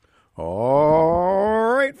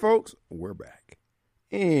All right, folks, we're back.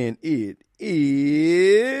 And it's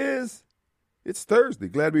Thursday.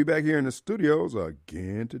 Glad to be back here in the studios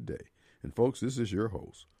again today. And folks, this is your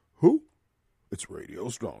host. Who? It's Radio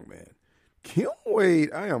Strongman. Kim Wade.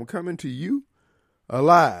 I am coming to you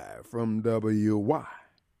live from WYAB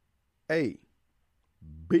 103.9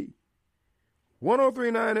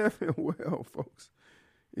 FM. Well, folks,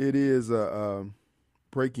 it is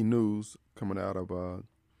breaking news coming out of,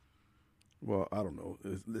 well, I don't know.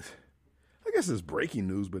 I guess it's breaking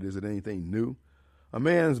news, but is it anything new? A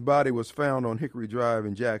man's body was found on Hickory Drive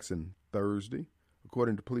in Jackson Thursday.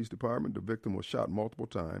 According to the police department, the victim was shot multiple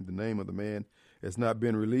times. The name of the man has not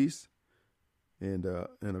been released. And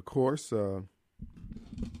of course,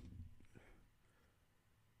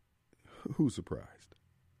 who's surprised?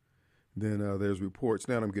 Then there's reports,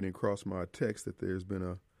 now I'm getting across my text, that there's been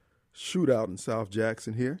a shootout in South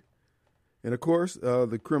Jackson here. And, of course,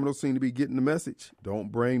 the criminals seem to be getting the message.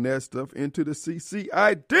 Don't bring that stuff into the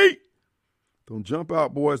CCID. Don't jump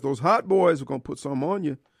out, boys. Those hot boys are going to put something on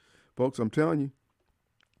you. Folks, I'm telling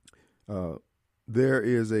you, there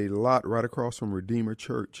is a lot right across from Redeemer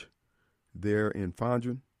Church there in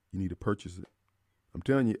Fondren. You need to purchase it. I'm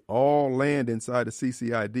telling you, all land inside the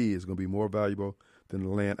CCID is going to be more valuable than the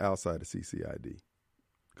land outside the CCID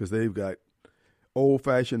because they've got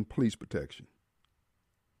old-fashioned police protection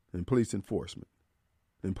and police enforcement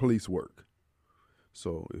and police work.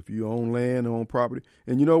 So if you own land, own property,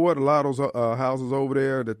 and you know what? A lot of those houses over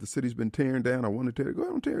there that the city's been tearing down, I want to tear, go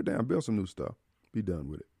ahead and tear it down, build some new stuff. Be done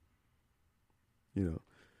with it. You know,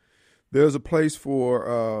 there's a place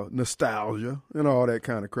for nostalgia and all that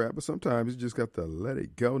kind of crap, but sometimes you just got to let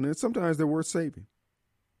it go. And then sometimes they're worth saving.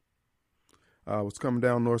 I was coming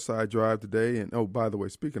down Northside Drive today, and oh, by the way,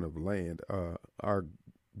 speaking of land, our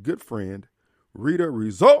good friend Rita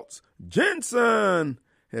Results Jensen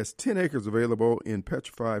has 10 acres available in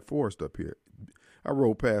petrified forest up here. I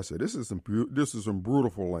rode past it. This is some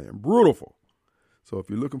beautiful land, beautiful. So if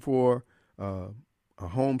you're looking for a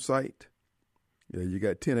home site, yeah, you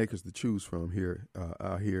got 10 acres to choose from here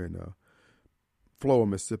out here in Flowow,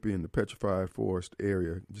 Mississippi, in the petrified forest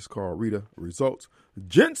area. Just call Rita Results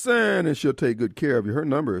Jensen, and she'll take good care of you. Her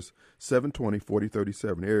number is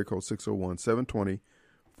 720-4037, area code 601-720-4037.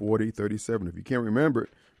 If you can't remember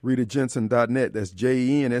it, RitaJensen.net. That's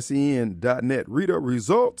JENSEN.net. Rita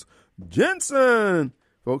Results Jensen.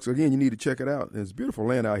 Folks, again, you need to check it out. There's beautiful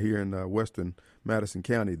land out here in western Madison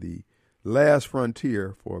County, the last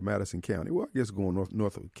frontier for Madison County. Well, I guess going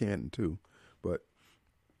north of Canton, too. But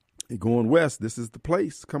going west, this is the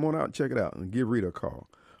place. Come on out and check it out and give Rita a call.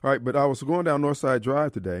 All right, but I was going down Northside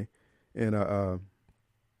Drive today, and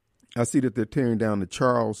I see that they're tearing down the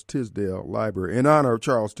Charles Tisdale Library in honor of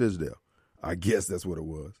Charles Tisdale. I guess that's what it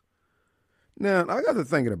was. Now, I got to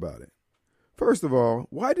thinking about it. First of all,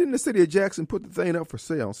 why didn't the city of Jackson put the thing up for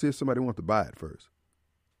sale and see if somebody wants to buy it first?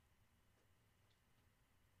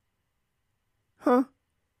 Huh?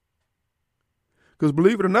 Because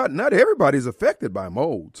believe it or not, not everybody's affected by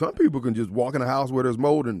mold. Some people can just walk in a house where there's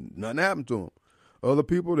mold and nothing happened to them. Other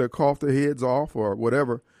people, they cough their heads off or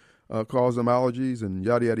whatever, cause them allergies and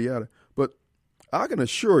yada, yada, yada. But I can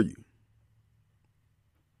assure you,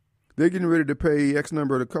 they're getting ready to pay X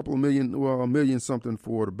number, a couple of million, well, a million something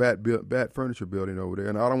for the Bat Furniture building over there.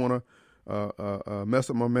 And I don't want to mess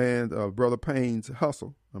up my man, Brother Payne's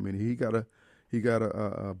hustle. I mean, he got a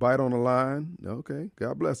bite on the line. Okay,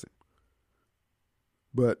 God bless him.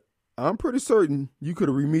 But I'm pretty certain you could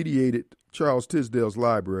have remediated Charles Tisdale's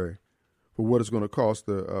library for what it's going to cost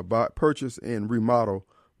to purchase and remodel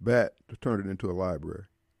Bat to turn it into a library.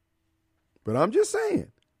 But I'm just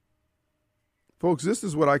saying. Folks, this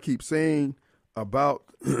is what I keep saying about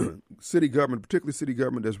city government, particularly city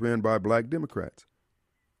government that's ran by black Democrats.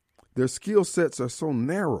 Their skill sets are so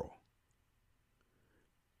narrow.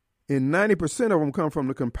 And 90% of them come from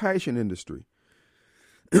the compassion industry.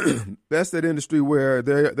 That's that industry where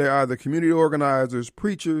they're either community organizers,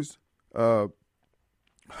 preachers,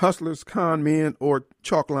 hustlers, con men, or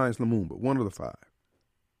chalk lines Lumumba, one of the five.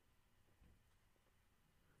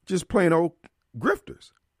 Just plain old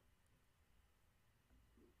grifters.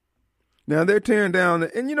 Now they're tearing down,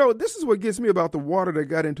 and you know, this is what gets me about the water that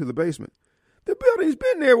got into the basement. The building's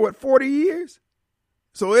been there, 40 years?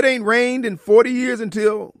 So it ain't rained in 40 years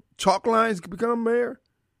until chalk lines become there?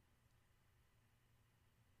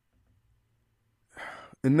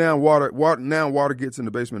 And now water gets in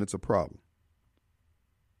the basement, it's a problem.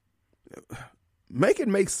 Make it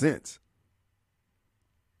make sense.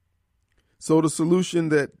 So the solution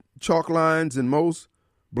that chalk lines and most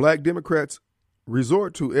black Democrats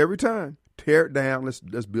resort to every time, tear it down, let's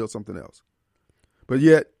build something else. But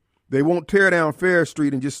yet They won't tear down Fair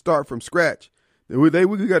Street and just start from scratch. We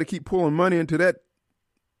got to keep pulling money into that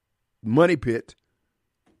money pit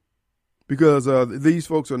because these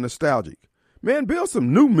folks are nostalgic. Man, build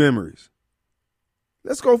some new memories.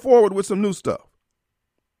 Let's go forward with some new stuff.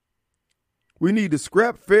 We need to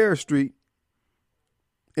scrap Fair Street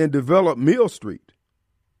and develop Mill Street.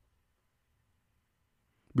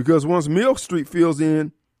 Because once Mill Street fills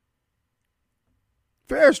in,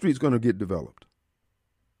 Fair Street's going to get developed.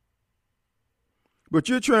 But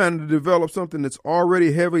you're trying to develop something that's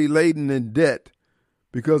already heavily laden in debt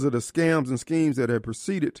because of the scams and schemes that have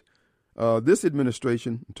preceded this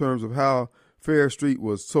administration in terms of how Fair Street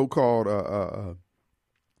was so-called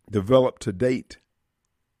developed to date.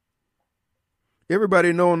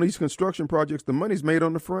 Everybody know on these construction projects, the money's made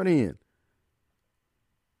on the front end.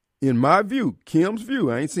 In my view, Kim's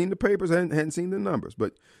view, I ain't seen the papers, hadn't seen the numbers,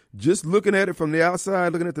 but just looking at it from the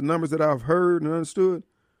outside, looking at the numbers that I've heard and understood,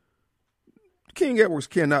 King Edwards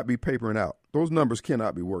cannot be papering out. Those numbers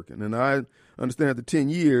cannot be working. And I understand after 10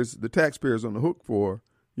 years, the taxpayer's on the hook for,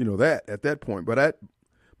 that at that point. But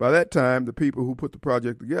by that time, the people who put the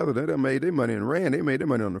project together, they made their money and ran. They made their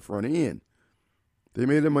money on the front end. They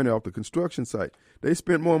made their money off the construction site. They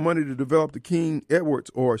spent more money to develop the King Edwards,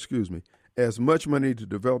 as much money to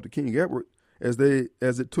develop the King Edward as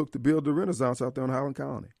it took to build the Renaissance out there in Highland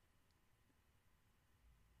Colony.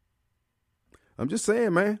 I'm just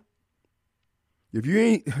saying, man. If you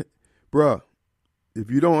ain't, bruh,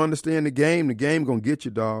 if you don't understand the game gonna get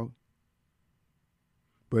you, dog.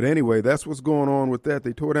 But anyway, that's what's going on with that.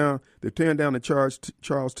 They're tearing down the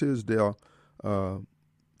Charles Tisdale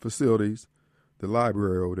facilities, the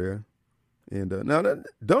library over there. And now,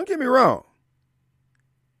 don't get me wrong.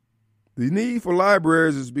 The need for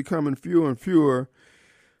libraries is becoming fewer and fewer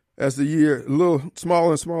as a little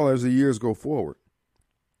smaller and smaller as the years go forward.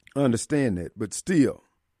 I understand that, but still,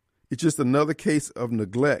 it's just another case of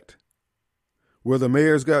neglect where the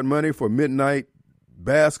mayor's got money for midnight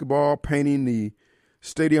basketball, painting the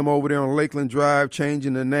stadium over there on Lakeland Drive,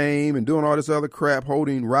 changing the name and doing all this other crap,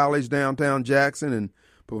 holding rallies downtown Jackson and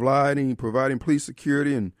providing police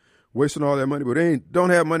security and wasting all that money, but they don't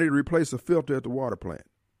have money to replace a filter at the water plant.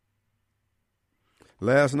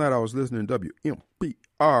 Last night I was listening to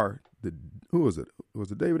WMPR. Who was it?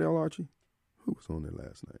 Was it David L. Archie? Who was on there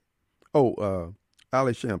last night? Oh,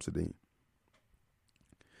 Ali Shamsuddin.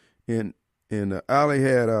 And Ali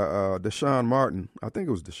had Deshaun Martin. I think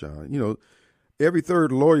it was Deshaun. Every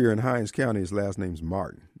third lawyer in Hinds County, his last name's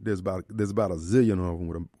Martin. There's about a zillion of them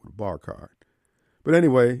with a bar card. But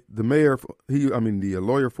anyway, the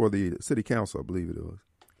lawyer for the city council, I believe it was.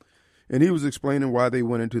 And he was explaining why they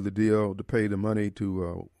went into the deal to pay the money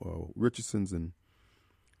to Richardson's. And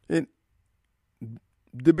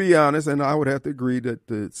to be honest, and I would have to agree that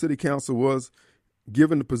the city council was,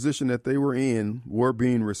 given the position that they were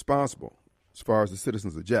being responsible as far as the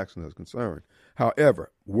citizens of Jackson is concerned.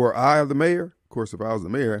 However, were I the mayor, of course, if I was the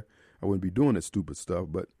mayor, I wouldn't be doing this stupid stuff.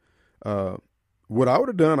 But what I would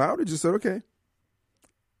have done, I would have just said, okay,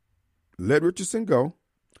 let Richardson go.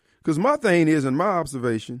 Because my thing is, in my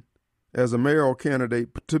observation, as a mayoral candidate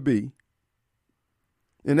to be,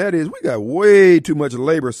 and that is we got way too much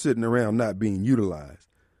labor sitting around not being utilized.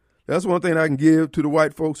 That's one thing I can give to the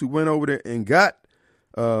white folks who went over there and got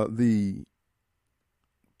the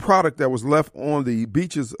product that was left on the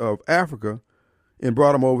beaches of Africa and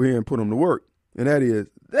brought them over here and put them to work. And that is,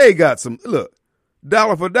 they got some, look,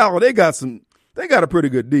 dollar for dollar, they got a pretty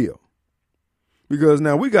good deal. Because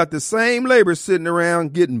now we got the same labor sitting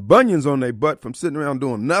around getting bunions on their butt from sitting around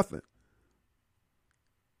doing nothing.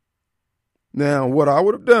 Now, what I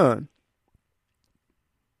would have done,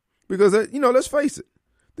 because, let's face it,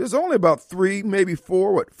 there's only about 3, maybe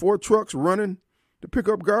 4 trucks running to pick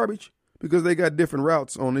up garbage because they got different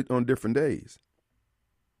routes on different days.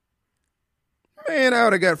 Man, I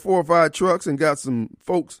would have got 4 or 5 trucks and got some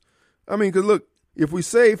folks. Because look, if we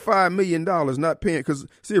save $5 million not paying, because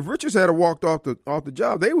see, if Richards had walked off the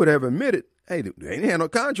job, they would have admitted, hey, they ain't had no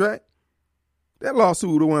contract. That lawsuit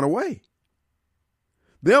would have went away.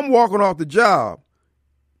 Them walking off the job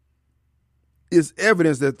is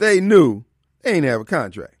evidence that they knew they ain't have a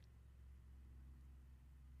contract.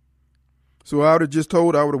 So I would have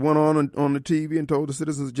went on the TV and told the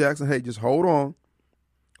citizens of Jackson, hey, just hold on.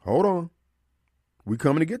 We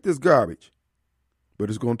coming to get this garbage. But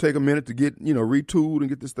it's going to take a minute to get, retooled and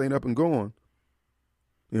get this thing up and going.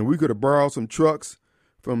 And we could have borrowed some trucks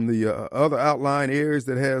from the other outlying areas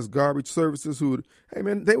that has garbage services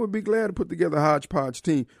they would be glad to put together a hodgepodge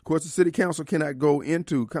team. Of course, the city council cannot go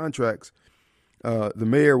into contracts. The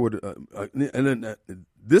mayor would,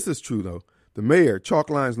 this is true though. The mayor,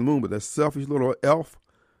 chalk lines the moon, but that selfish little elf,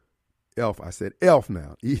 Elf. I said Elf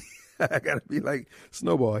now. I got to be like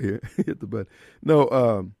Snowball here. Hit the button.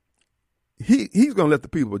 No, he's going to let the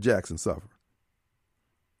people of Jackson suffer.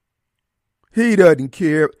 He doesn't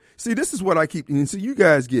care. See, this is what I keep. See, you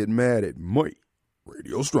guys get mad at me,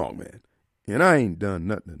 Radio Strongman, and I ain't done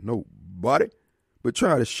nothing to nobody, but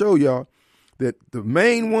try to show y'all that the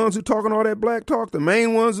main ones who talking all that black talk, the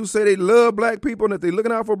main ones who say they love black people and that they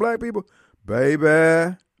looking out for black people,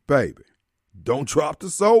 baby, don't drop the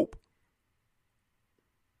soap.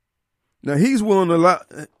 Now he's willing to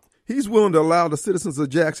allow the citizens of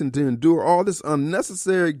Jackson to endure all this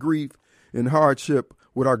unnecessary grief and hardship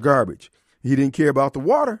with our garbage. He didn't care about the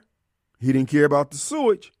water. He didn't care about the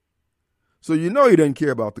sewage. So you know he doesn't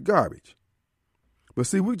care about the garbage. But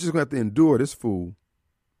see, we just going to have to endure this fool.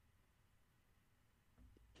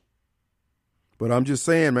 But I'm just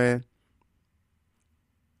saying, man,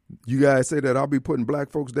 you guys say that I'll be putting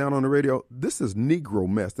black folks down on the radio. This is Negro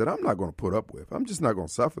mess that I'm not going to put up with. I'm just not going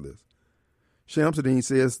to suffer this. Shamsuddin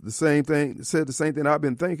said the same thing I've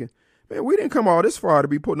been thinking. Man, we didn't come all this far to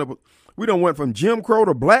be putting up. We done went from Jim Crow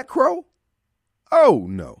to Black Crow. Oh,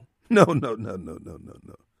 no. No.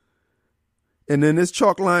 And then this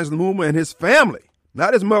Chalk Lines movement and his family,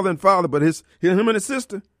 not his mother and father, but him and his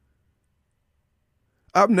sister.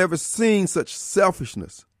 I've never seen such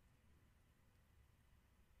selfishness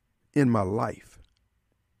in my life.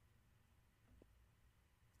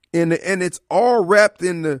 And it's all wrapped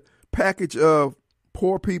in the package of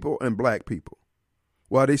poor people and black people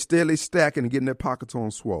while they steadily stacking and getting their pockets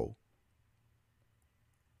on swole.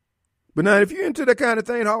 But now, if you're into that kind of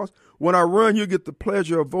thing, Hoss, when I run, you get the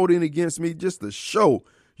pleasure of voting against me just to show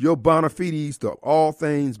your bona fides to all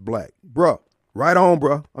things black. Bruh, right on,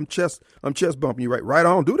 bruh. I'm chest bumping you right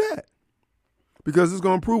on. Do that. Because it's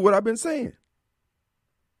going to prove what I've been saying.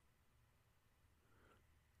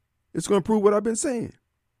 It's going to prove what I've been saying.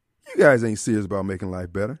 You guys ain't serious about making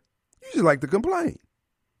life better. You just like to complain.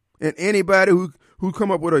 And anybody who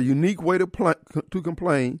come up with a unique way to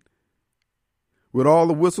complain, with all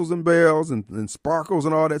the whistles and bells and sparkles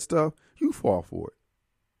and all that stuff, you fall for it.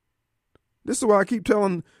 This is why I keep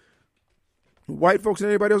telling white folks and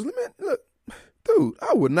anybody else, man, look, dude,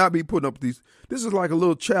 I would not be putting up these. This is like a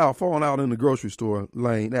little child falling out in the grocery store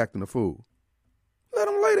lane acting a fool. Let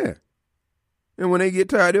them lay there. And when they get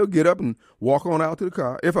tired, they'll get up and walk on out to the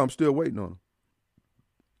car if I'm still waiting on them.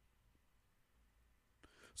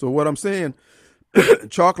 So what I'm saying,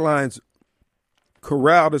 Chalk Lines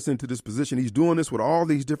corralled us into this position. He's doing this with all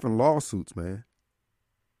these different lawsuits, man.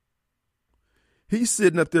 He's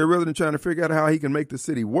sitting up there rather than trying to figure out how he can make the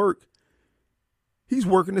city work. He's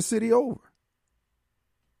working the city over.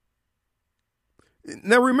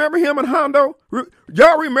 Now remember him and Hondo?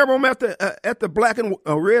 Y'all remember him at the black and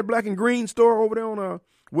red, black and green store over there on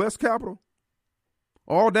West Capitol?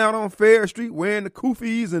 All down on Fair Street wearing the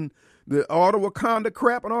kufis and all the Wakanda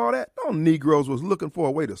crap and all that. Those Negroes was looking for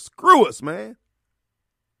a way to screw us, man.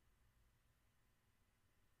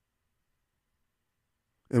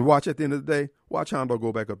 And watch at the end of the day, watch Hondo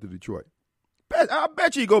go back up to Detroit. I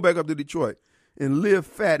bet you he go back up to Detroit and live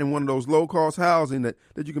fat in one of those low-cost housing that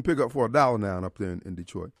you can pick up for $1 now up there in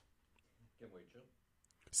Detroit. Can't wait, Joe.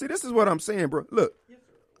 See, this is what I'm saying, bro. Look, yes,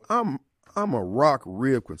 I'm a rock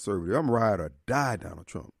rib conservative. I'm ride or die Donald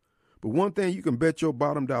Trump. But one thing you can bet your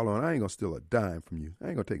bottom dollar on, I ain't going to steal a dime from you. I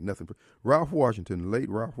ain't going to take nothing from Ralph Washington, the late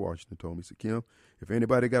Ralph Washington told me, he said, Kim, if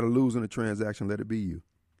anybody got to lose in a transaction, let it be you.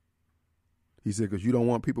 He said, because you don't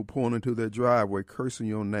want people pulling into their driveway cursing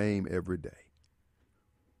your name every day.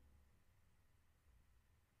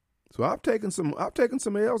 So I've taken some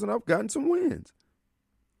L's and I've gotten some wins.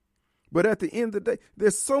 But at the end of the day,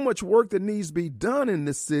 there's so much work that needs to be done in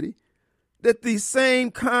this city that these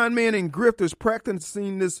same con men and grifters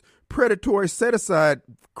practicing this predatory set-aside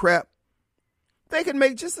crap, they can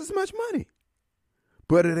make just as much money.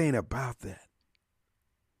 But it ain't about that.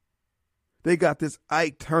 They got this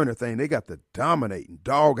Ike Turner thing. They got to dominate and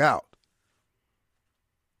dog out.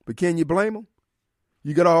 But can you blame them?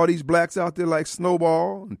 You got all these blacks out there like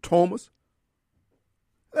Snowball and Thomas.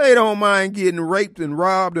 They don't mind getting raped and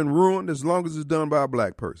robbed and ruined as long as it's done by a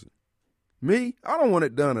black person. Me, I don't want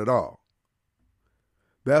it done at all.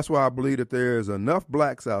 That's why I believe that there is enough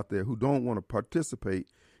blacks out there who don't want to participate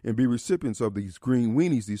and be recipients of these green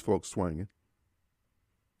weenies these folks swinging,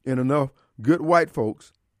 and enough good white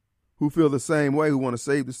folks who feel the same way, who want to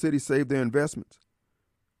save the city, save their investments.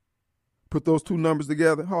 Put those two numbers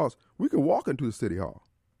together, Hoss, we can walk into the city hall.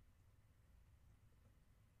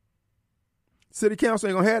 City council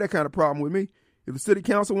ain't going to have that kind of problem with me. If the city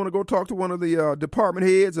council want to go talk to one of the department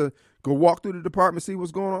heads or go walk through the department, see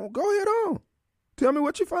what's going on, go ahead on. Tell me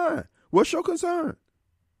what you find. What's your concern?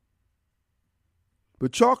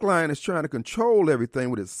 But Chalkline is trying to control everything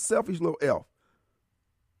with his selfish little elf.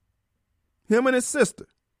 Him and his sister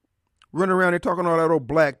running around there talking all that old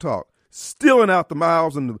black talk, stealing out the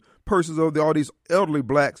miles and the purses of all these elderly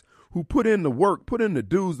blacks who put in the work, put in the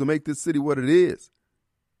dues to make this city what it is.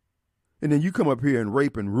 And then you come up here and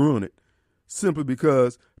rape and ruin it simply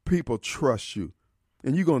because people trust you.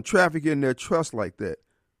 And you're going to traffic in their trust like that.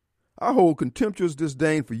 I hold contemptuous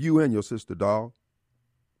disdain for you and your sister, dog.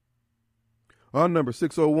 Our number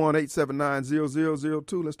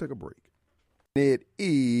 601-879-0002. Let's take a break. It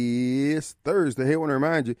is Thursday. Hey, I want to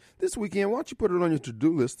remind you, this weekend, why don't you put it on your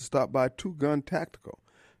to-do list to stop by Two Gun Tactical,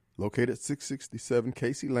 located at 667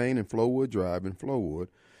 Casey Lane and Flowood Drive in Flowood,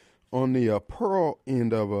 on the Pearl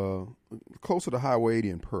end of, closer to Highway 80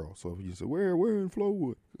 in Pearl. So if you say, where in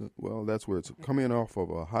Flowood? Well, that's where it's coming off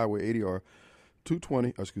of Highway 80 or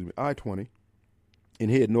I-20, and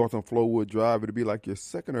head north on Flowood Drive. It'll be like your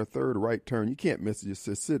second or third right turn. You can't miss it. It's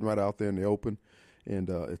just sitting right out there in the open. And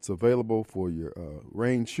it's available for your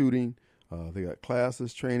range shooting. They got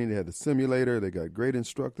classes, training. They have the simulator. They got great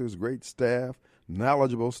instructors, great staff,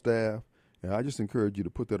 knowledgeable staff. And I just encourage you to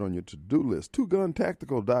put that on your to-do list.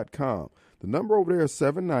 TwoGunTactical.com. The number over there is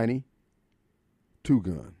 790-2GUN.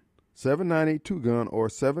 790-2GUN or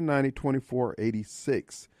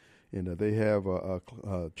 790-2486. And they have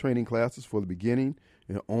training classes for the beginning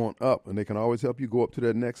and on up. And they can always help you go up to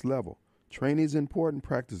that next level. Training is important.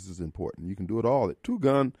 Practice is important. You can do it all at Two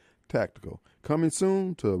Gun Tactical. Coming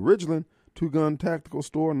soon to Ridgeland, Two Gun Tactical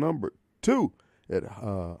Store number 2 at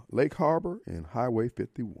Lake Harbor and Highway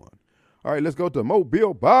 51. All right, let's go to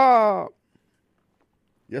Mobile Bob.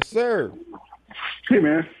 Yes, sir. Hey,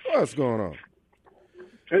 man. What's going on?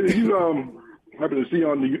 Hey, did you happen to see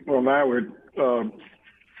online where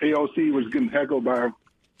AOC was getting heckled by,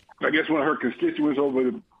 I guess, one of her constituents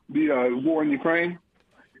over the war in Ukraine?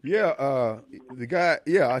 Yeah, the guy.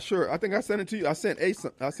 Yeah, I think I sent it to you. I sent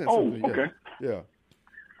something. Okay. Yeah.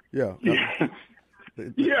 Yeah.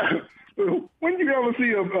 When you ever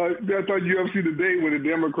see I thought you ever see the day when the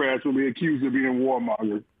Democrats will be accused of being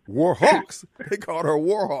warmongers. War hawks. They called her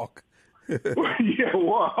war hawk. Yeah,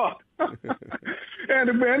 war hawk.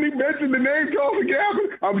 And man, he mentioned the name Tulsi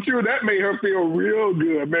Gabbard. I'm sure that made her feel real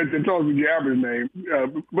good, mentioning Tulsi Gabbard's name.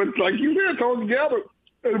 But like you said, Tulsi Gabbard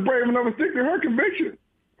is brave enough to stick to her conviction.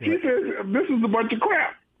 She says this is a bunch of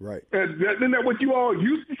crap. Right. Isn't that what you all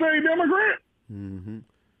used to say, Democrat? Mm-hmm.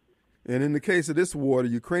 And in the case of this war, the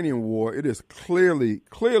Ukrainian war, it is clearly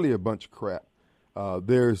a bunch of crap.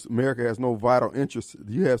 America has no vital interest.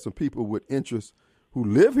 You have some people with interest who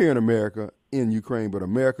live here in America in Ukraine, but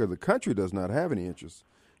America, the country, does not have any interest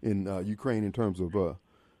in Ukraine in terms of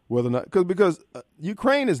whether or not because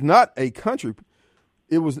Ukraine is not a country.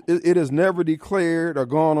 It has never declared or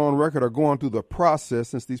gone on record or gone through the process,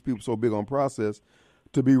 since these people are so big on process,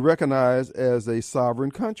 to be recognized as a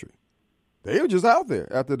sovereign country. They were just out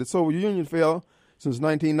there after the Soviet Union fell since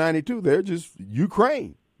 1992. They're just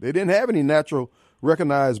Ukraine. They didn't have any natural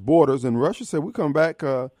recognized borders, and Russia said, we come back,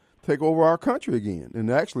 take over our country again.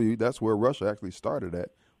 And actually, that's where Russia actually started at,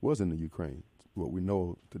 was in the Ukraine, what we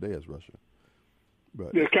know today as Russia.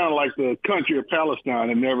 But it's kind of like the country of Palestine.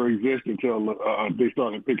 It never existed until they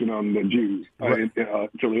started picking on the Jews, right.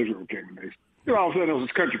 Until Israel came in. All of a sudden, there was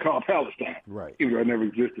this country called Palestine. Right. Even though it never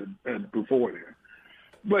existed before then.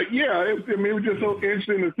 But, yeah, it was just so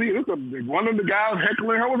interesting to see. One of the guys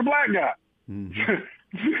heckling her was a black guy. Mm-hmm.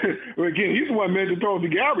 Well, again, he's the one mentioned Tulsi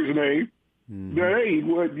Gabbard's name.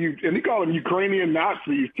 Mm-hmm. And he called them Ukrainian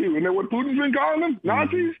Nazis, too. Isn't that what Putin's been calling them?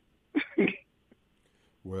 Nazis?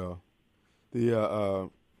 Well,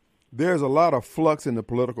 there's a lot of flux in the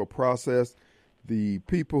political process. The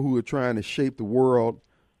people who are trying to shape the world,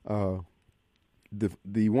 the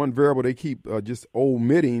one variable they keep just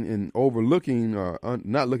omitting and overlooking,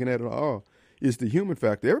 not looking at it at all, is the human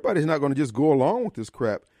factor. Everybody's not going to just go along with this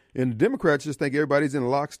crap. And the Democrats just think everybody's in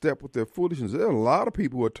lockstep with their foolishness. There are a lot of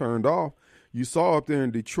people who are turned off. You saw up there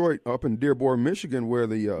in Detroit, up in Dearborn, Michigan, where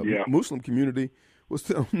the Muslim community was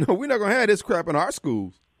telling, no, we're not going to have this crap in our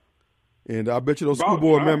schools. And I bet you those school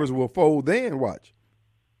board members will fold then. Watch.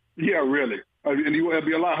 Yeah, really. And it'd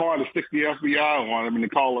be a lot harder to stick the FBI on them and to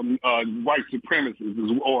call them white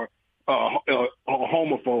supremacists or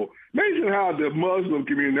homophobe. Amazing how the Muslim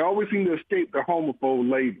community always seem to escape the homophobe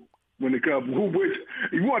label when it comes. Which,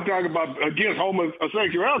 if you want to talk about against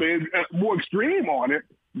homosexuality, more extreme on it.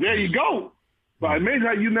 There you go. But amazing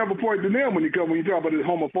how you never point to them when you talk about this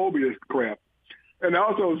homophobia crap. And I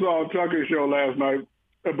also saw a Tucker show last night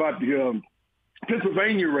about the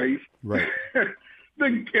Pennsylvania race. Right.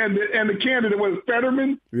 And the candidate was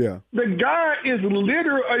Fetterman. Yeah. The guy is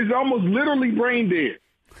almost literally brain dead.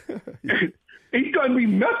 He's going to be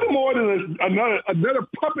nothing more than another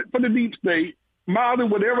puppet for the deep state, mouthing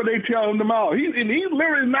whatever they tell him to mouth. He's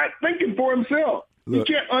literally not thinking for himself. Look,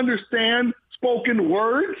 he can't understand spoken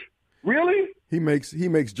words. Really? He makes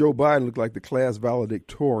Joe Biden look like the class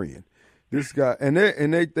valedictorian. This guy, and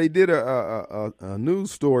they did a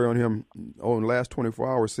news story on him on the last 24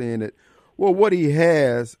 hours saying that, well, what he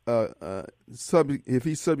has, if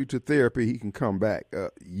he's subject to therapy, he can come back.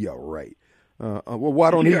 Yeah, right. Well,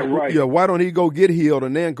 why don't he? Right. Yeah, why don't he go get healed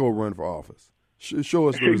and then go run for office? Show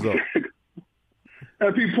us the result.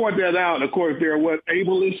 If you point that out, of course, they're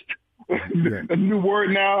ableist. Yeah. A new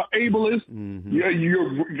word now, ableist.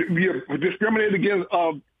 Mm-hmm. You're discriminated against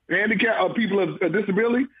handicapped people of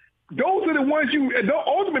disability. Those are the ones the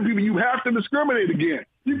ultimate people you have to discriminate against.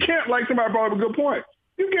 You can't, like somebody brought up a good point,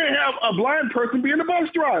 you can't have a blind person being a bus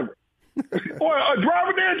driver or a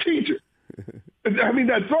driver and teacher. I mean,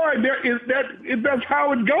 that's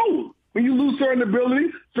how it goes. When you lose certain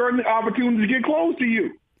abilities, certain opportunities get close to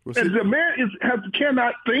you. And the man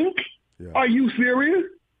cannot think. Yeah. Are you serious?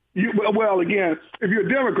 Well, again, if you're a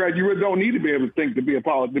Democrat, you really don't need to be able to think to be a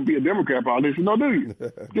Democrat politician, no, do you?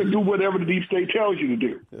 Just do whatever the deep state tells you to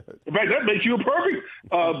do. In fact, that makes you a perfect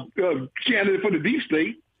candidate for the deep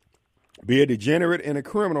state. Be a degenerate and a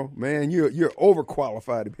criminal, man. You're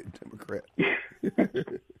overqualified to be a Democrat.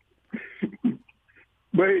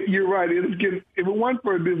 But you're right. If it weren't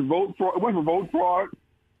for this vote fraud,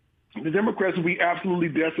 the Democrats would be absolutely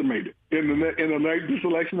decimated in this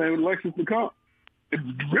election and elections to come. They're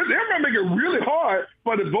going to make it really hard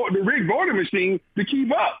for the rigged voting machine to keep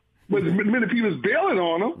up. But many people's bailing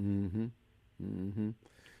on them. Mm-hmm. Mm-hmm.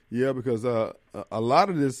 Yeah, because a lot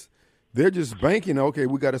of this, they're just banking, okay,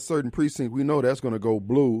 we got a certain precinct. We know that's going to go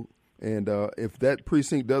blue. And if that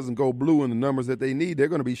precinct doesn't go blue in the numbers that they need, they're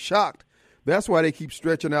going to be shocked. That's why they keep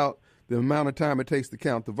stretching out the amount of time it takes to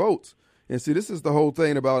count the votes. And see, this is the whole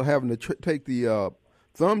thing about having to take the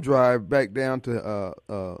thumb drive back down to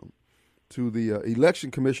the election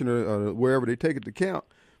commissioner, wherever they take it to count.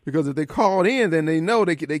 Because if they call it in, then they know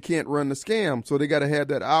they can't run the scam. So they got to have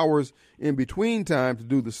that hours in between time to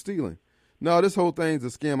do the stealing. No, this whole thing's a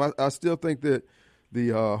scam. I still think that the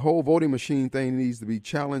whole voting machine thing needs to be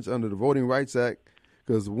challenged under the Voting Rights Act.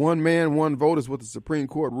 Because one man, one vote is what the Supreme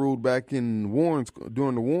Court ruled back in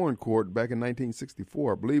during the Warren Court back in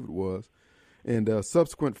 1964, I believe it was. And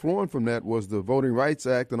subsequent flowing from that was the Voting Rights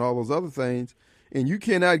Act and all those other things. And you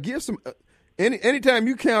cannot give anytime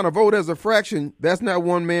you count a vote as a fraction, that's not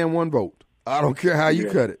one man, one vote. I don't care how you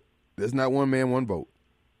cut it. That's not one man, one vote.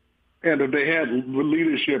 And if they had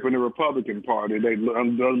leadership in the Republican Party, they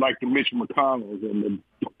like the Mitch McConnells and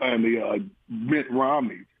the Mitt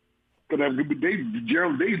Romneys. Because they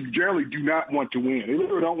generally do not want to win. They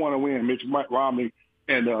literally don't want to win, Mitch Romney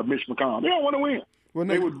and Mitch McConnell. They don't want to win. Well,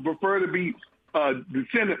 they would prefer to be the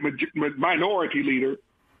Senate minority leader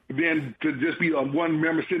than to just be one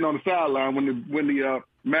member sitting on the sideline when the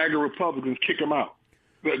MAGA Republicans kick them out,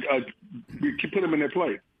 put them in their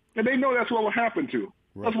place. And they know that's what will happen to them.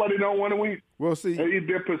 Right. That's why they don't want to win. Well, see,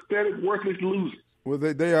 they're pathetic, worthless losers. Well,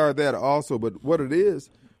 they are that also, but what it is,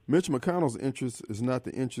 Mitch McConnell's interest is not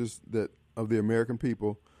the interest of the American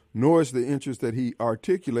people, nor is the interest that he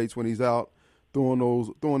articulates when he's out throwing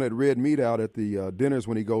that red meat out at the dinners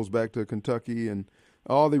when he goes back to Kentucky, and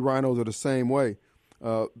all the rhinos are the same way.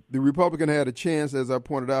 The Republican had a chance, as I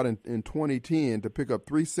pointed out, in 2010 to pick up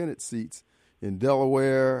 3 Senate seats in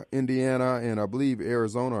Delaware, Indiana, and I believe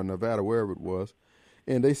Arizona or Nevada, wherever it was.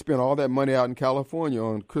 And they spent all that money out in California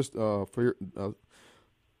on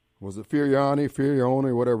was it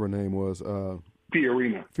Fioriani, whatever her name was?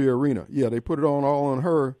 Fiorina. Yeah, they put it all on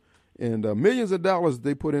her. And millions of dollars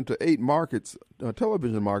they put into 8 markets,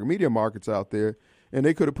 media markets out there. And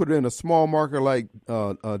they could have put it in a small market like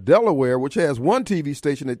Delaware, which has one TV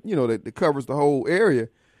station that covers the whole area.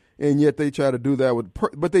 And yet they try to do that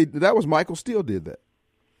that was Michael Steele did that.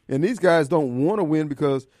 And these guys don't want to win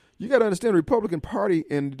because you got to understand the Republican Party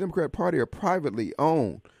and the Democrat Party are privately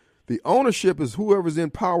owned. The ownership is whoever's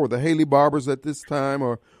in power, the Haley Barbers at this time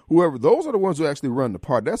or whoever. Those are the ones who actually run the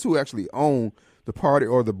party. That's who actually own the party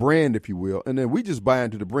or the brand, if you will. And then we just buy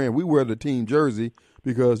into the brand. We wear the team jersey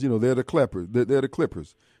because, they're the Clippers. They're the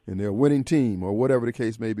Clippers, and they're a winning team or whatever the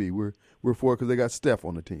case may be. We're for it because they got Steph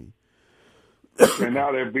on the team. And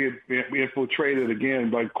now they're being infiltrated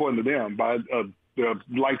again, according to them, by the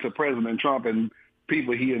likes of President Trump and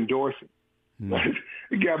people he endorses. You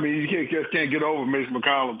just can't get over Mitch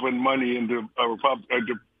McConnell putting money into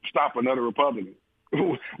to stop another Republican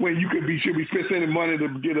when you should be spending money to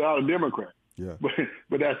get it out of Democrats. Yeah,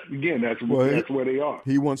 but that's where they are.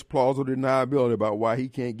 He wants plausible deniability about why he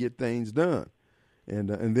can't get things done, And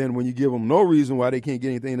then when you give them no reason why they can't get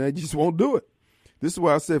anything, they just won't do it. This is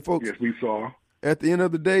why I said, folks. Yes, we saw. At the end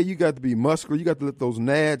of the day, you got to be muscular. You got to let those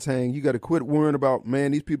nads hang. You got to quit worrying about,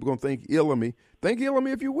 man, these people going to think ill of me. Think ill of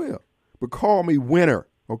me if you will. But call me winner,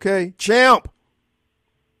 okay? Champ.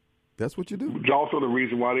 That's what you do. It's also the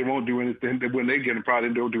reason why they won't do anything. When they get in,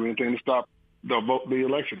 probably don't do anything to stop the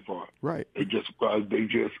election fraud. Right. They just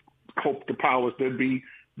hope the powers that be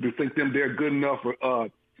to think they're good enough for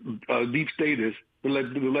deep staters to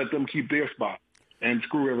let them keep their spot and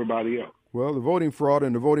screw everybody else. Well, the voting fraud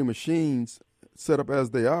and the voting machines set up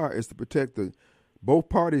as they are is to protect both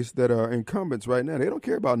parties that are incumbents right now. They don't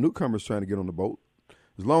care about newcomers trying to get on the boat.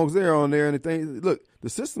 As long as they're on there and look, the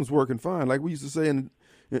system's working fine. Like we used to say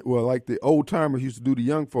like the old timers used to do to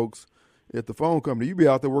young folks at the phone company. You be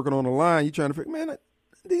out there working on the line, you trying to figure, man,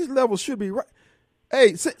 these levels should be right.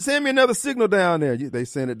 Hey, send me another signal down there. They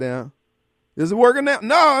send it down. Is it working now?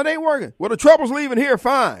 No, it ain't working. Well, the trouble's leaving here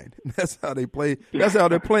fine. That's how they play. That's how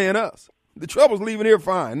they're playing us. The trouble's leaving here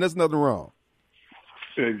fine. There's nothing wrong.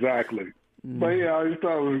 Exactly. But yeah, I just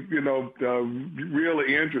thought it was,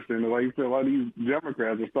 really interesting. Like you said, a lot of these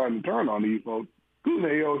Democrats are starting to turn on these folks, including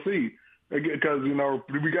the AOC, because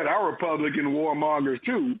we got our Republican warmongers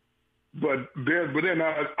too, but they're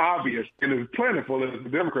not as obvious and as plentiful as the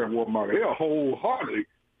Democrat warmongers. They are wholeheartedly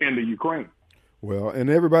into Ukraine. Well, and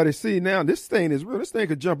everybody see now this thing is real. This thing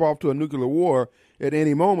could jump off to a nuclear war at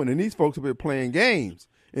any moment, and these folks have been playing games.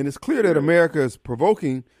 And it's clear that America is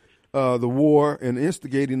provoking the war and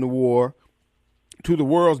instigating the war to the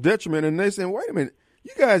world's detriment. And they're saying, wait a minute,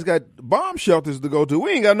 you guys got bomb shelters to go to.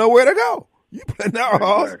 We ain't got nowhere to go. You playing our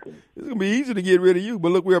house. Exactly. It's going to be easy to get rid of you.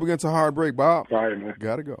 But look, we're up against a hard break, Bob. Right, man.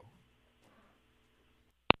 Got to go.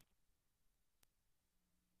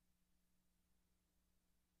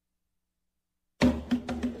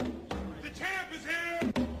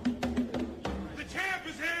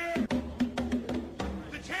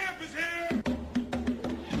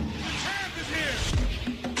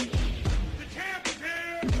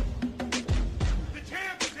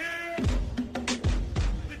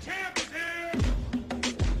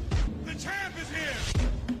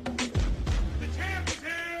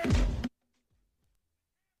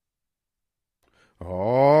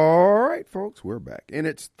 All right, folks, we're back. And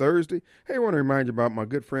it's Thursday. Hey, I want to remind you about my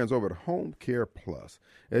good friends over at Home Care Plus.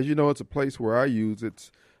 As you know, it's a place where I use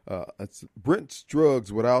it's Brent's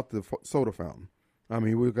Drugs without the soda fountain. I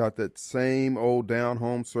mean, we've got that same old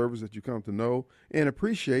down-home service that you come to know and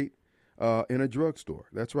appreciate in a drugstore.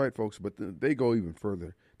 That's right, folks, but they go even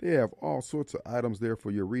further. They have all sorts of items there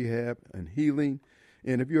for your rehab and healing.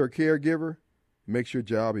 And if you're a caregiver, it makes your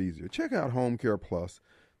job easier. Check out Home Care Plus,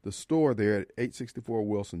 the store there at 864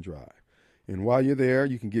 Wilson Drive. And while you're there,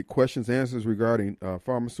 you can get questions, answers regarding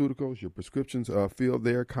pharmaceuticals. Your prescriptions filled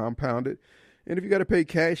there, compounded. And if you got to pay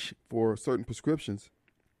cash for certain prescriptions,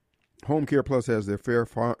 Home Care Plus has their fair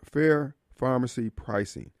pharmacy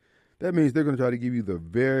pricing. That means they're going to try to give you the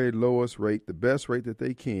very lowest rate, the best rate that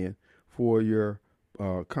they can for your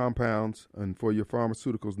compounds and for your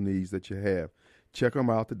pharmaceuticals needs that you have. Check them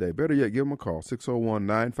out today. Better yet, give them a call,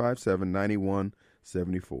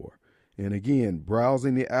 601-957-9174. And again,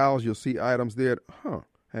 browsing the aisles, you'll see items there. I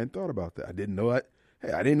hadn't thought about that. I didn't know it.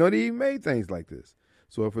 Hey, I didn't know they even made things like this.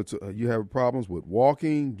 So if it's you have problems with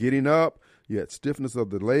walking, getting up, you got stiffness of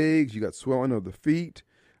the legs, you got swelling of the feet,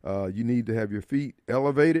 you need to have your feet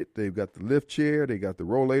elevated. They've got the lift chair. They got the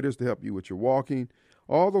rollators to help you with your walking,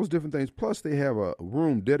 all those different things. Plus, they have a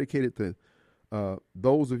room dedicated to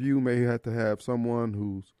those of you who may have to have someone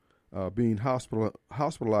who's being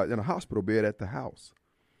hospitalized in a hospital bed at the house.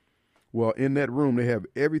 Well, in that room, they have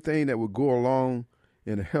everything that would go along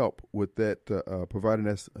and help with that, providing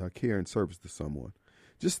that care and service to someone.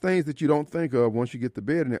 Just things that you don't think of once you get to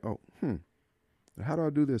bed. And how do I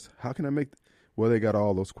do this? How can I make? Well, they got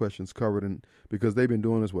all those questions covered, and because they've been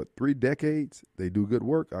doing this 3 decades, they do good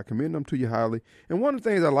work. I commend them to you highly. And one of the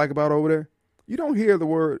things I like about over there, you don't hear the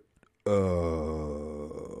word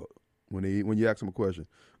when you ask them a question.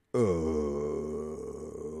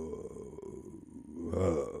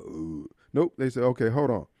 Nope. They say, okay,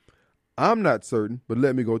 hold on. I'm not certain, but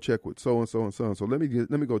let me go check with so and so and so and so. Let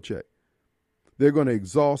me go check. They're going to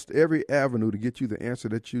exhaust every avenue to get you the answer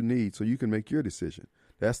that you need so you can make your decision.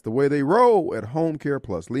 That's the way they roll at Home Care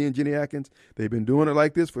Plus. Lee and Jenny Atkins, they've been doing it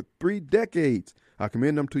like this for 3 decades. I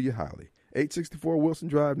commend them to you highly. 864 Wilson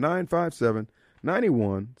Drive, 957-9174.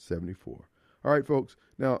 All right, folks.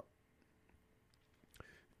 Now,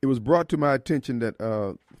 it was brought to my attention that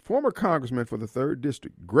former Congressman for the 3rd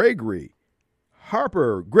District, Gregory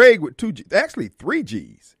Harper, Greg with 2 G's, actually 3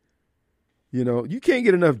 G's. You know, you can't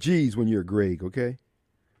get enough G's when you're Greg, okay?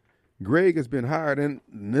 Greg has been hired, and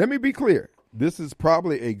let me be clear, this is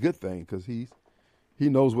probably a good thing because he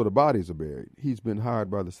knows where the bodies are buried. He's been hired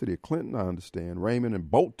by the city of Clinton, I understand, Raymond and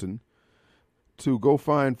Bolton, to go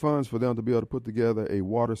find funds for them to be able to put together a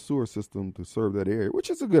water sewer system to serve that area, which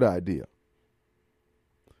is a good idea.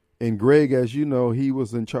 And Greg, as you know, he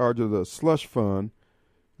was in charge of the slush fund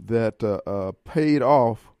that paid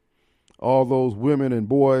off all those women and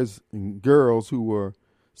boys and girls who were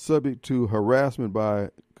subject to harassment by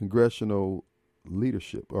congressional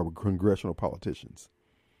leadership or congressional politicians.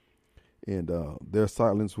 And their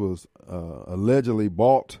silence was allegedly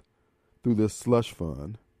bought through this slush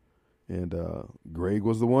fund. And Greg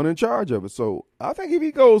was the one in charge of it. So I think if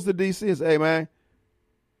he goes to D.C. and say, hey, man,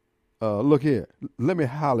 look here, let me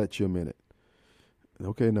holler at you a minute.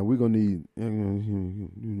 Okay, now we're going to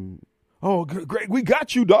need, oh, Greg, we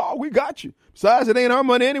got you, dog. We got you. Besides, it ain't our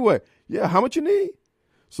money anyway. Yeah, how much you need?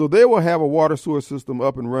 So they will have a water sewer system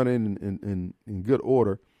up and running in good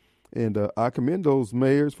order. And I commend those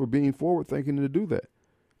mayors for being forward thinking to do that.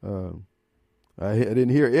 I didn't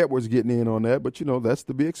hear Edwards getting in on that, but, that's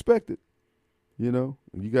to be expected. You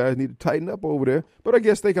guys need to tighten up over there. But I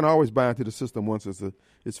guess they can always buy into the system once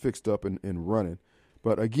it's fixed up and running.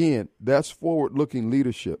 But, again, that's forward-looking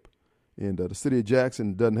leadership. And the city of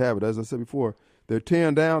Jackson doesn't have it. As I said before, they're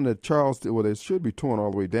tearing down the they should be torn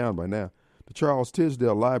all the way down by now, the Charles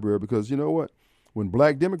Tisdale Library, because you know what? When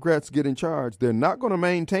black Democrats get in charge, they're not going to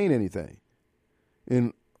maintain anything.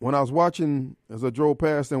 And when I was watching, as I drove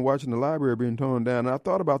past and watching the library being torn down, and I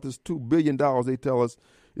thought about this $2 billion they tell us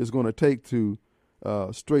is going to take to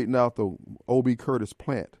straighten out the O.B. Curtis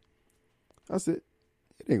plant. I said,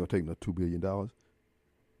 it ain't going to take no $2 billion.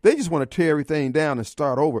 They just want to tear everything down and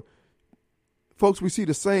start over. Folks, we see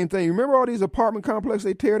the same thing. Remember all these apartment complexes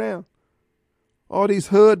they tear down? All these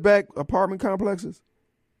HUD-backed apartment complexes?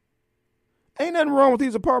 Ain't nothing wrong with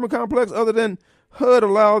these apartment complexes other than HUD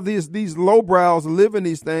allow these lowbrows to live in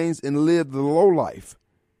these things and live the low life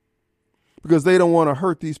because they don't want to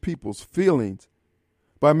hurt these people's feelings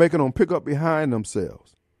by making them pick up behind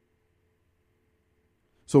themselves.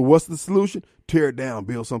 So what's the solution? Tear it down,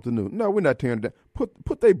 build something new. No, we're not tearing it down.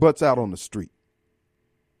 Put their butts out on the street.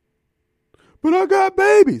 But I got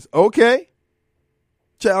babies. Okay.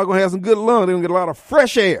 Child going to have some good lungs. They're going to get a lot of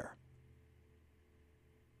fresh air.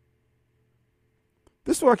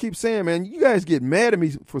 This is what I keep saying, man. You guys get mad at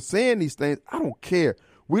me for saying these things. I don't care.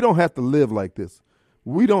 We don't have to live like this.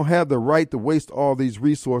 We don't have the right to waste all these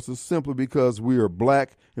resources simply because we are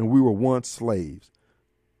black and we were once slaves.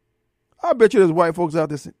 I bet you there's white folks out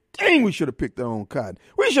there saying, dang, we should have picked our own cotton.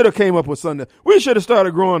 We should have came up with something. We should have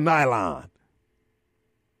started growing nylon.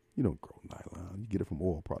 You don't grow nylon. You get it from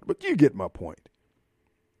oil products. But you get my point.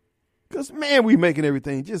 Because, man, we making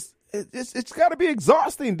everything just, it's got to be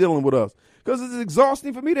exhausting dealing with us. Because it's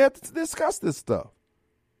exhausting for me to have to discuss this stuff.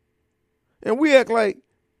 And we act like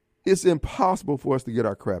it's impossible for us to get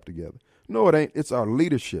our crap together. No, it ain't. It's our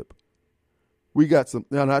leadership. We got some,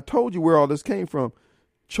 and I told you where all this came from.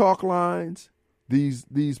 Chalk lines,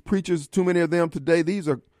 these preachers, too many of them today, these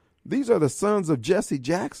are the sons of Jesse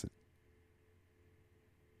Jackson.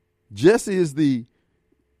 Jesse is the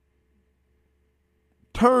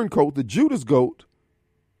turncoat, the Judas goat,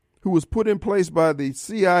 who was put in place by the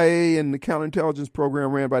CIA and the counterintelligence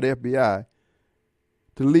program ran by the FBI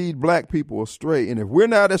to lead black people astray. And if we're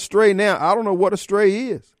not astray now, I don't know what astray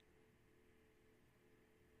is.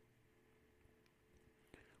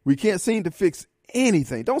 We can't seem to fix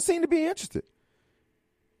anything. Don't seem to be interested.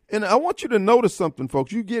 And I want you to notice something,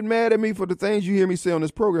 folks. You get mad at me for the things you hear me say on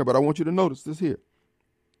this program, but I want you to notice this here.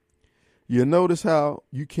 You notice how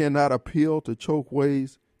you cannot appeal to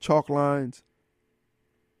chalk lines,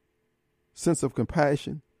 sense of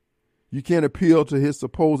compassion. You can't appeal to his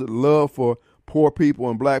supposed love for poor people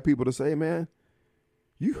and black people to say, hey, man,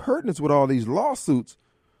 you hurting us with all these lawsuits.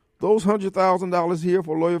 Those $100,000 here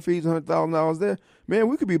for lawyer fees, $100,000 there. Man,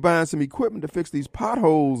 we could be buying some equipment to fix these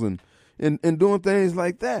potholes and doing things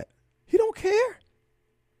like that. He don't care.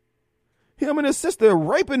 Him and his sister are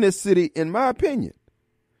raping this city, in my opinion.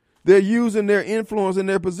 They're using their influence and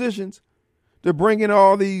their positions to bring in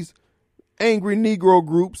all these angry Negro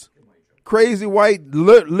groups, crazy white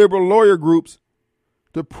liberal lawyer groups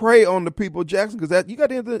to prey on the people of Jackson. Because at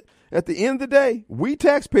the end of the day, we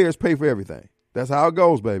taxpayers pay for everything. That's how it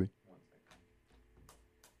goes, baby.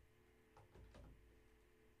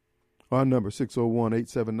 Our number,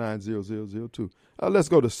 601-879-0002. Let's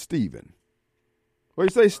go to Stephen. What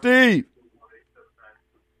do you say, Steve?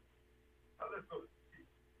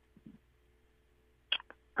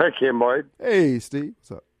 Hey, Kim Boyd. Hey, Steve.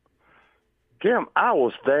 What's up? Kim, I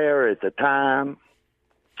was there at the time,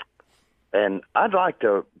 and I'd like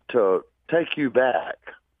to to take you back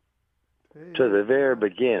to the very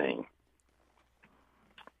beginning.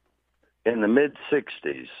 In the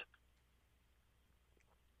mid-'60s,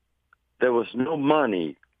 there was no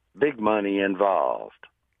money, big money involved.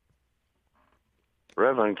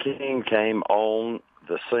 Reverend King came on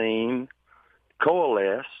the scene,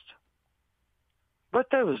 coalesced,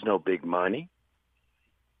 but there was no big money.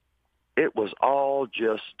 It was all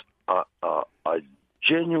just a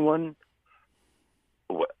genuine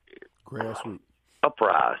grassroots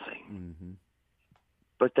uprising. Mm-hmm.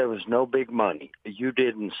 But there was no big money. You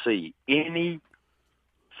didn't see any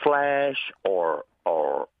flash or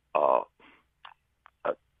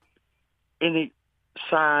any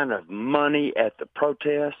sign of money at the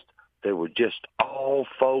protest. They were just all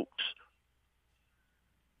folks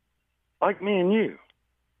like me and you.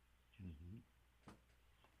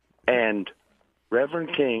 Mm-hmm. And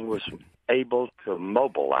Reverend King was able to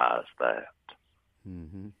mobilize that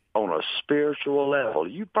mm-hmm. on a spiritual level.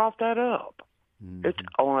 You brought that up. Mm-hmm. It's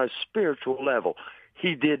on a spiritual level.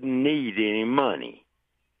 He didn't need any money.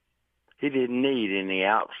 He didn't need any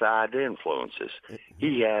outside influences.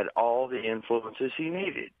 He had all the influences he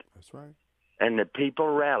needed. That's right. And the people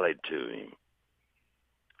rallied to him.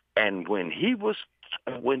 And when he was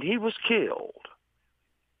killed,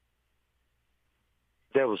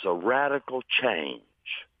 there was a radical change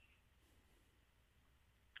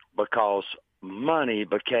because money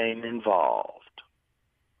became involved.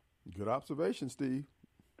 Good observation, Steve.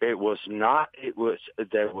 There was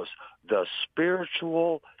the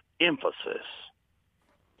spiritual emphasis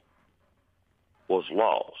was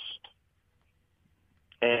lost.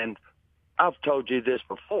 And I've told you this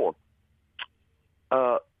before.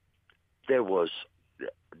 There was,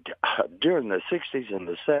 during the 60s and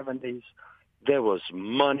the 70s, there was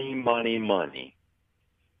money.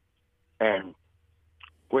 And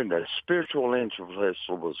when the spiritual emphasis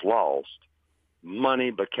was lost,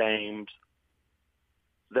 money became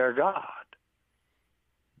their God.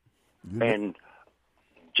 Mm-hmm. And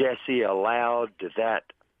Jesse allowed that,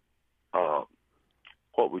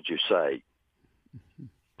 what would you say,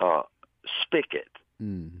 spigot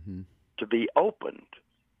mm-hmm. to be opened.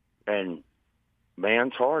 And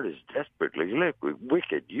man's heart is desperately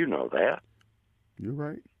wicked. You know that. You're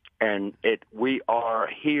right. And we are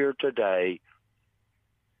here today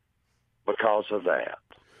because of that.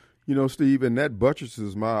 You know, Steve, and that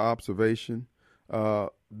buttresses my observation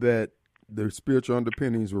that the spiritual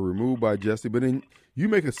underpinnings were removed by Jesse. But then you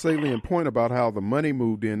make a salient point about how the money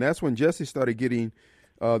moved in. That's when Jesse started getting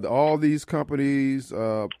all these companies,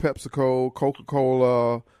 PepsiCo,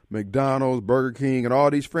 Coca-Cola, McDonald's, Burger King, and all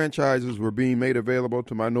these franchises were being made available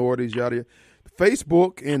to minorities, yada, yada.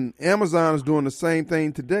 Facebook and Amazon is doing the same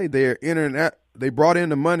thing today. They brought in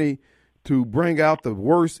the money to bring out the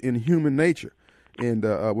worst in human nature. And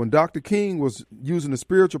when Dr. King was using the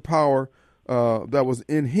spiritual power that was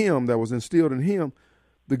in him, that was instilled in him,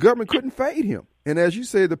 the government couldn't fade him. And as you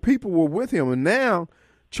say, the people were with him. And now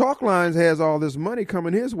Chalklines has all this money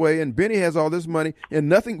coming his way, and Benny has all this money, and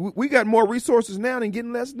nothing. We got more resources now than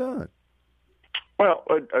getting less done. Well,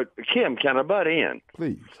 Kim, can I butt in?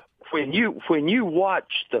 Please. When you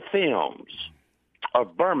watch the films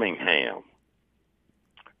of Birmingham,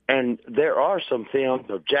 and there are some films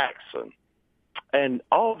of Jackson, and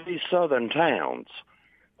all these southern towns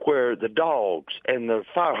where the dogs and the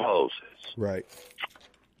fire hoses, right?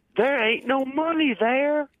 There ain't no money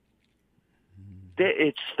there.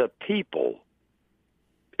 It's the people.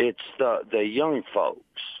 It's the young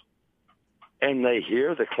folks, and they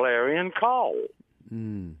hear the clarion call.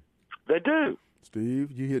 Mm. They do.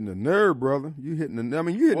 Steve, you hitting a nerve, brother. You hitting the nail on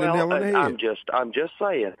the head. I'm just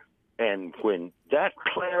saying. And when that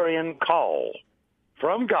clarion call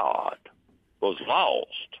from God was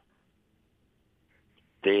lost,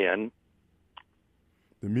 then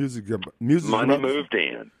money moved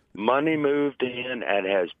in. Money moved in and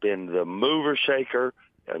has been the mover shaker,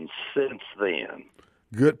 and since then.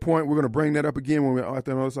 Good point. We're going to bring that up again when we're on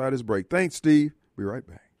the other side of this break. Thanks, Steve. Be right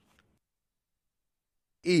back.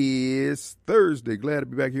 It's Thursday. Glad to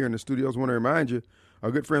be back here in the studios. I want to remind you,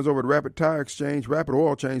 our good friends over at Rapid Tire Exchange, Rapid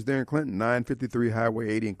Oil Change there in Clinton, 953 Highway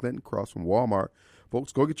 80 in Clinton, across from Walmart.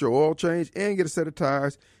 Folks, go get your oil change and get a set of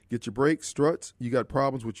tires. Get your brakes, struts. You got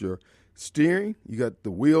problems with your steering. You got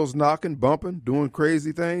the wheels knocking, bumping, doing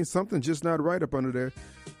crazy things. Something's just not right up under there.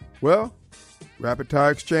 Well,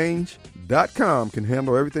 RapidTireExchange.com can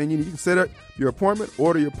handle everything you need. You can set up your appointment,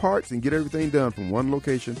 order your parts, and get everything done from one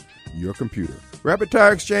location, your computer.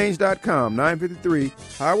 RapidTireExchange.com, 953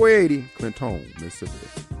 Highway 80, Clinton,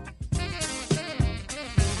 Mississippi.